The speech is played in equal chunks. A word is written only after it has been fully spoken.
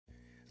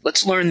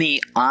Let's learn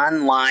the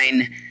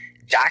online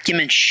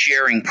document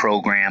sharing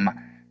program,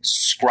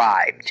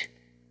 Scribd,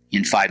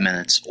 in 5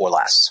 minutes or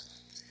less.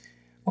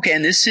 Okay,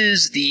 and this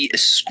is the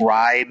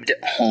Scribd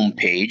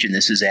homepage, and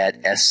this is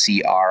at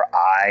scribd.com.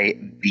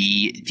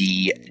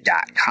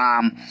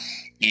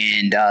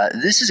 And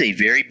this is a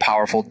very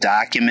powerful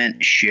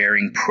document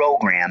sharing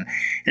program,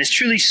 and it's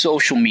truly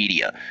social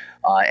media.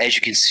 As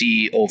you can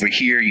see over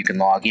here, you can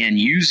log in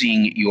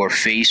using your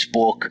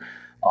Facebook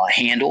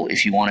handle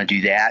if you want to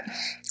do that.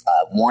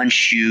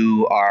 Once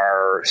you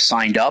are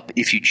signed up,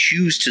 if you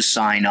choose to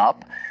sign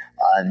up,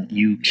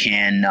 you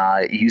can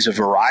use a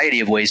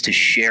variety of ways to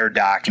share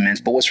documents.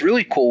 But what's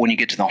really cool when you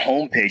get to the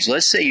home page,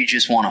 let's say you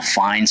just want to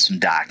find some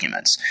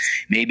documents.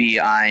 Maybe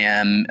I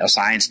am a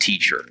science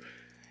teacher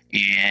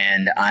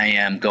and I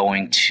am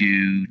going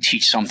to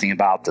teach something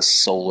about the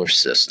solar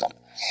system.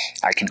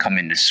 I can come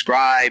into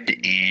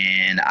Scribd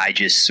and I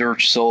just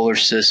search solar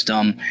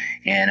system,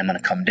 and I'm going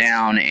to come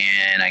down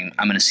and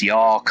I'm going to see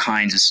all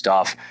kinds of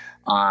stuff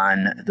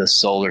on the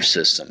solar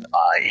system.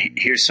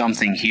 Here's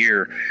something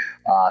here,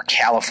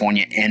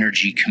 California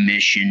Energy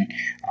Commission.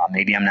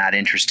 Maybe I'm not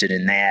interested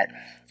in that.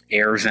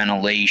 Air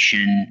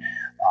ventilation.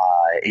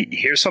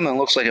 Here's something that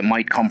looks like it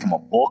might come from a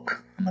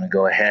book. I'm going to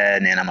go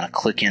ahead and I'm going to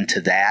click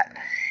into that.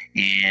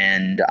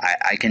 And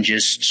I can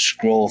just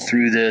scroll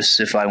through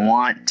this if I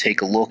want,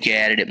 take a look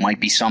at it. It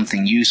might be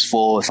something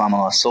useful if I'm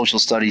a social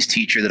studies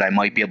teacher that I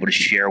might be able to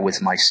share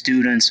with my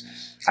students.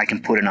 I can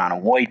put it on a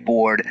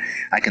whiteboard.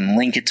 I can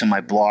link it to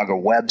my blog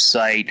or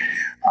website.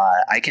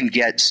 I can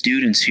get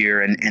students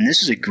here, and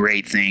this is a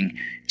great thing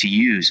to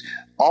use.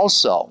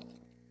 Also,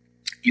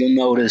 you'll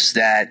notice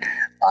that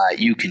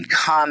you can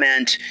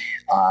comment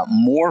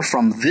more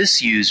from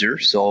this user.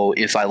 So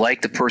if I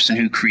like the person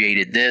who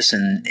created this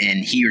and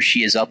he or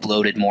she has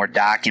uploaded more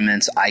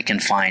documents, I can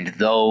find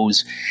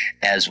those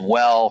as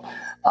well.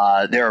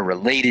 There are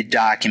related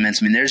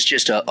documents. I mean, there's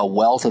just a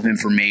wealth of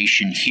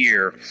information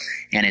here,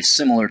 and it's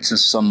similar to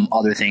some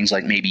other things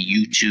like maybe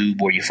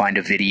YouTube, where you find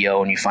a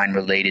video and you find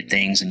related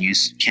things and you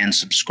can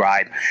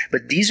subscribe.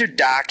 But these are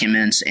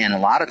documents, and a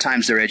lot of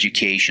times they're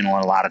educational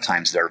and a lot of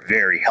times they're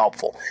very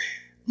helpful.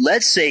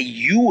 Let's say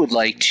you would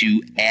like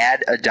to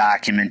add a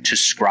document to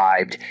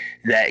Scribd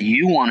that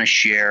you want to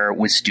share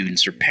with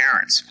students or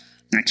parents.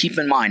 Now keep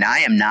in mind, I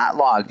am not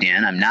logged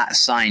in. I'm not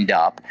signed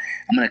up.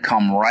 I'm going to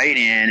come right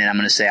in and I'm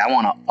going to say I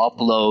want to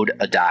upload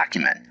a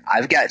document.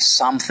 I've got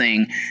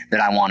something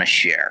that I want to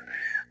share.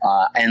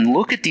 And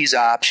look at these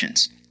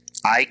options.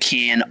 I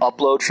can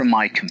upload from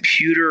my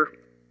computer.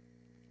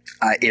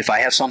 If I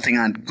have something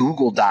on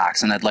Google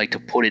Docs and I'd like to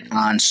put it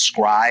on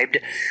Scribd,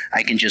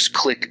 I can just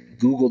click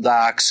Google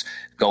Docs,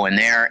 go in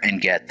there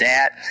and get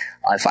that.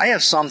 If I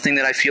have something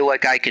that I feel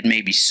like I could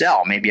maybe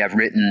sell, maybe I've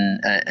written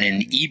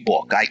an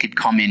ebook, I could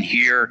come in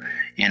here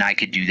and I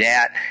could do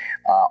that.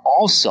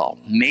 Also,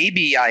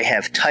 maybe I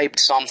have typed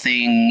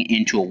something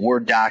into a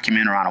Word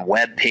document or on a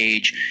web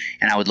page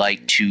and I would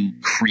like to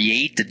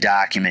create the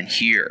document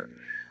here.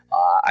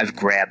 I've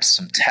grabbed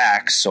some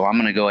text, so I'm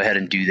going to go ahead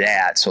and do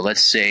that. So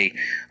let's say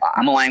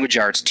I'm a language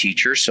arts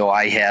teacher, so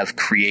I have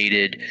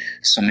created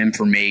some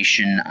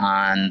information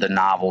on the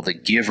novel The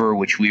Giver,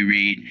 which we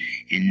read,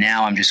 and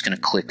now I'm just going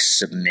to click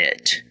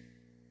Submit.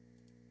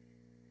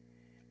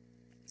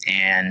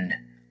 And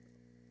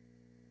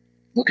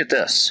look at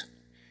this.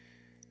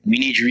 We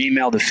need your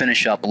email to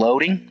finish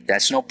uploading.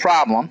 That's no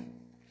problem.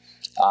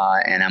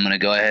 And I'm going to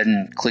go ahead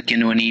and click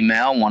into an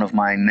email, one of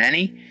my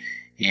many,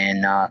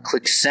 and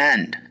click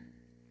Send.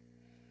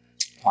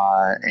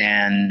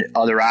 And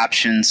other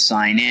options,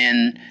 sign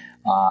in.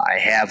 I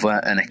have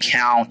an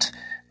account.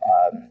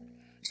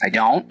 I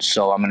don't,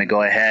 so I'm going to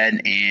go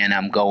ahead and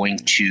I'm going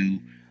to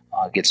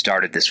get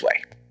started this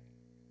way.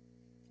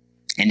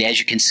 And as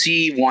you can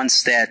see,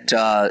 once that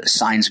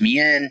signs me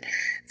in,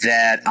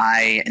 that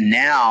I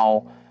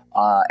now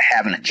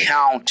have an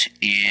account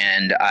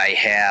and I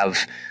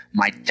have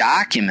my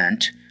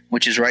document,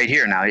 which is right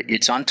here. Now,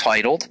 it's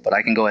untitled, but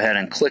I can go ahead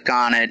and click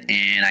on it,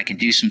 and I can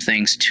do some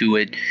things to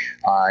it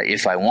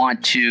if I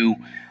want to.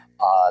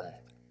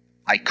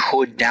 I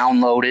could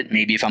download it.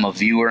 Maybe if I'm a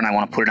viewer and I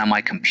want to put it on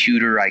my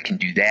computer, I can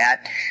do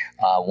that.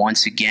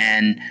 Once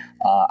again,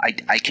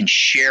 I can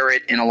share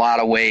it in a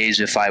lot of ways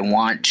if I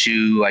want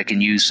to. I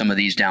can use some of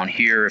these down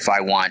here. If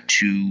I want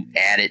to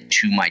add it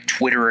to my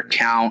Twitter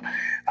account,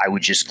 I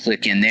would just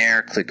click in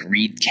there, click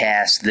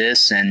Readcast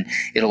this, and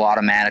it'll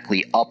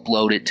automatically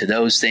upload it to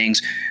those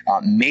things.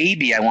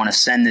 Maybe I want to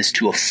send this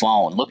to a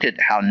phone. Look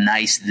at how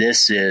nice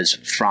this is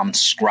from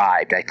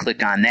Scribd. I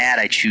click on that,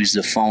 I choose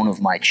the phone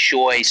of my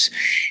choice,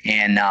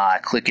 and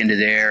click into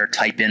there,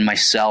 type in my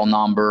cell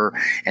number,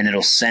 and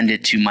it'll send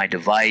it to my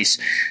device.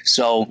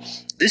 So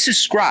this is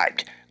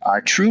Scribd.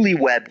 Truly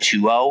Web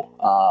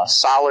 2.0,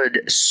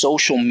 solid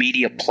social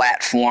media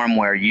platform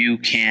where you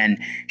can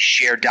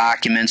share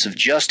documents of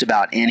just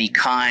about any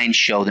kind,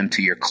 show them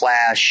to your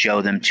class,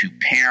 show them to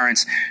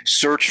parents,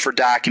 search for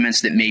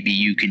documents that maybe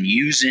you can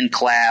use in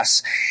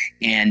class,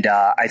 and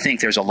I think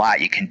there's a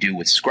lot you can do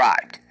with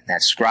Scribd.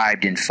 That's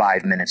Scribd in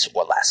 5 minutes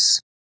or less.